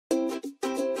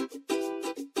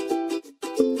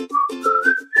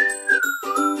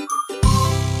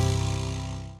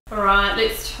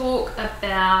let's talk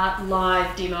about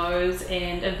live demos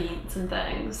and events and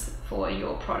things for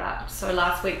your product. So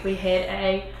last week we had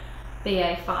a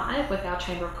BA5 with our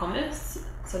Chamber of Commerce,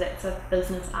 so that's a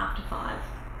business after 5.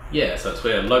 Yeah, so it's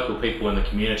where local people in the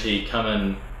community come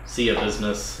and see a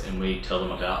business and we tell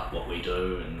them about what we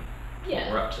do and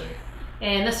what we're up to.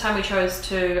 And this time we chose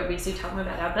to obviously tell them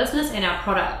about our business and our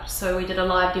product, so we did a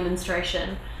live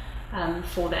demonstration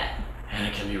for that. And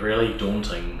it can be really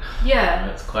daunting. Yeah.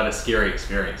 It's quite a scary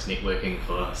experience networking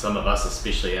for some of us,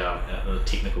 especially our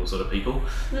technical sort of people,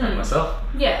 like myself.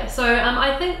 Yeah, so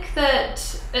I think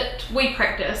that we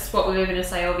practiced what we were going to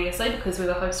say, obviously, because we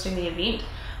were hosting the event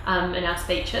in our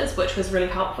speeches, which was really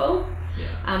helpful.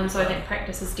 Yeah. So I think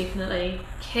practice is definitely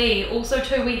key. Also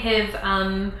too, we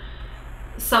have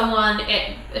someone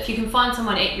if you can find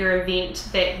someone at your event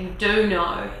that you do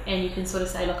know, and you can sort of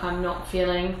say, look, I'm not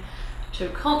feeling too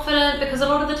confident, because a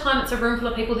lot of the time it's a room full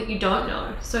of people that you don't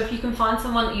know. So if you can find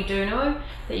someone that you do know,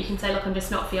 that you can say, look, I'm just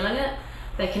not feeling it,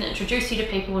 they can introduce you to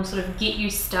people and sort of get you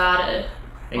started.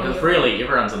 And because really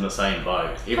everyone's in the same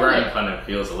boat. Everyone kind of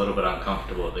feels a little bit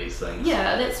uncomfortable at these things.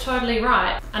 Yeah, that's totally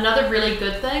right. Another really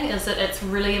good thing is that it's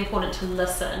really important to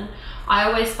listen. I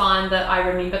always find that I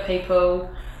remember people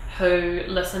who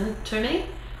listen to me.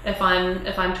 If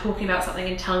I'm talking about something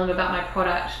and telling them about my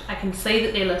product, I can see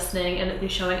that they're listening and that they're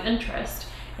showing interest,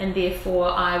 and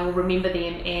therefore I will remember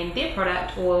them and their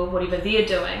product or whatever they're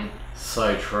doing.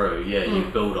 So true, yeah, you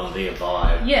build on their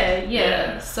vibe.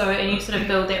 Yeah. So, and you sort of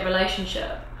build that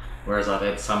relationship. Whereas I've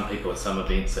had some people at some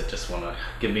events that just want to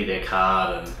give me their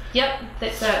card and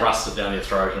thrust it down your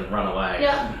throat and run away.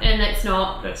 Yeah, and that's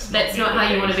not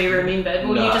how you want to be remembered.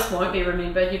 Well, you just won't be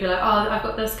remembered. You'll be like, oh, I've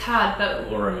got this card,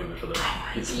 but... Or remembered for the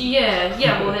wrong reason.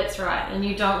 Yeah, well, that's right, and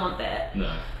you don't want that.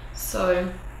 No.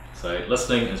 So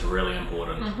listening is really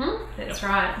important. That's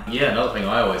right. Yeah, another thing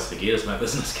I always forget is my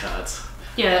business cards.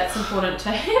 Yeah, it's important to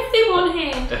have them on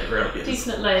hand. It really is.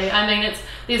 Definitely. I mean,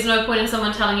 there's no point in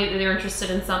someone telling you that they're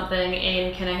interested in something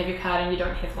and can I have your card and you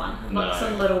don't have one. No. It's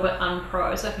a little bit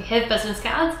unpro. So if you have business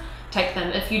cards, take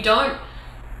them. If you don't,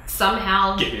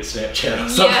 somehow... Give me a Snapchat or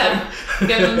something. Yeah,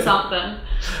 give them something.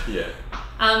 Yeah.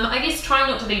 I guess trying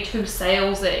not to be too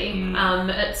salesy.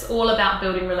 It's all about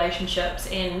building relationships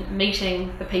and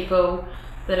meeting the people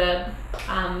that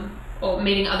are... or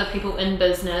meeting other people in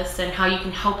business and how you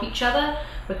can help each other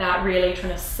without really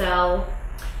trying to sell.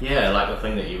 Yeah, like the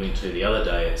thing that you went to the other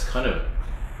day, it's kind of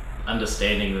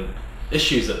understanding the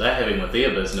issues that they're having with their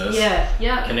business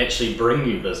can actually bring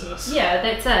you business. Yeah,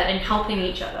 that's it, and helping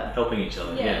each other. Helping each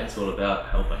other, yeah, it's all about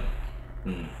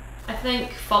helping. I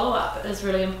think follow-up is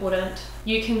really important.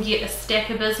 You can get a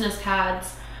stack of business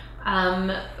cards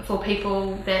for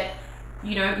people that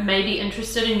may be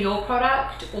interested in your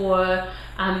product, or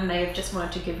may have just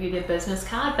wanted to give you their business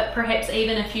card. But perhaps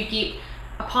even if you get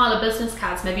a pile of business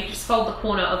cards, maybe just fold the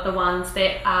corner of the ones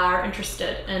that are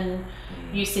interested in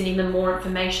you sending them more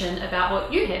information about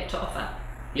what you have to offer.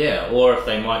 Yeah, or if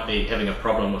they might be having a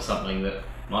problem with something that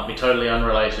might be totally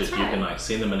unrelated, you can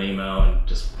send them an email and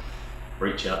just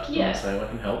reach out to them and say, I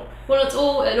can help. Well,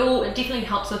 it definitely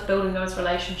helps with building those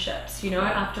relationships.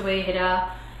 After we had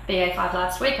our BA5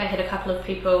 last week, I had a couple of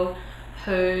people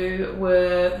who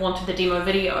wanted the demo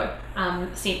video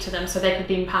sent to them so they could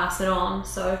then pass it on.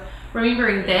 So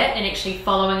remembering that and actually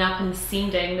following up and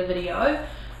sending the video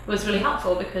was really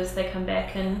helpful, because they come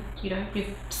back and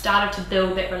you've started to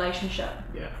build that relationship.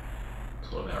 Yeah,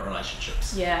 it's all about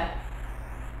relationships. Yeah.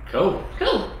 Cool.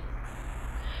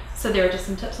 So there are just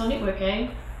some tips on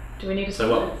networking. Do we need to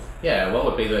what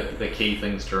would be the key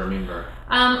things to remember?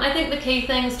 I think the key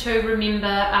things to remember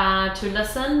are to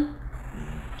listen.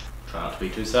 Try not to be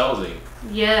too salesy.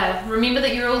 Yeah, remember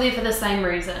that you're all there for the same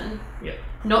reason. Yeah.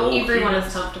 Not all everyone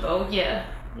is comfortable. Yeah.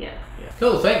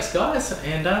 Cool, thanks guys,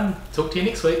 and talk to you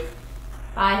next week.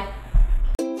 Bye.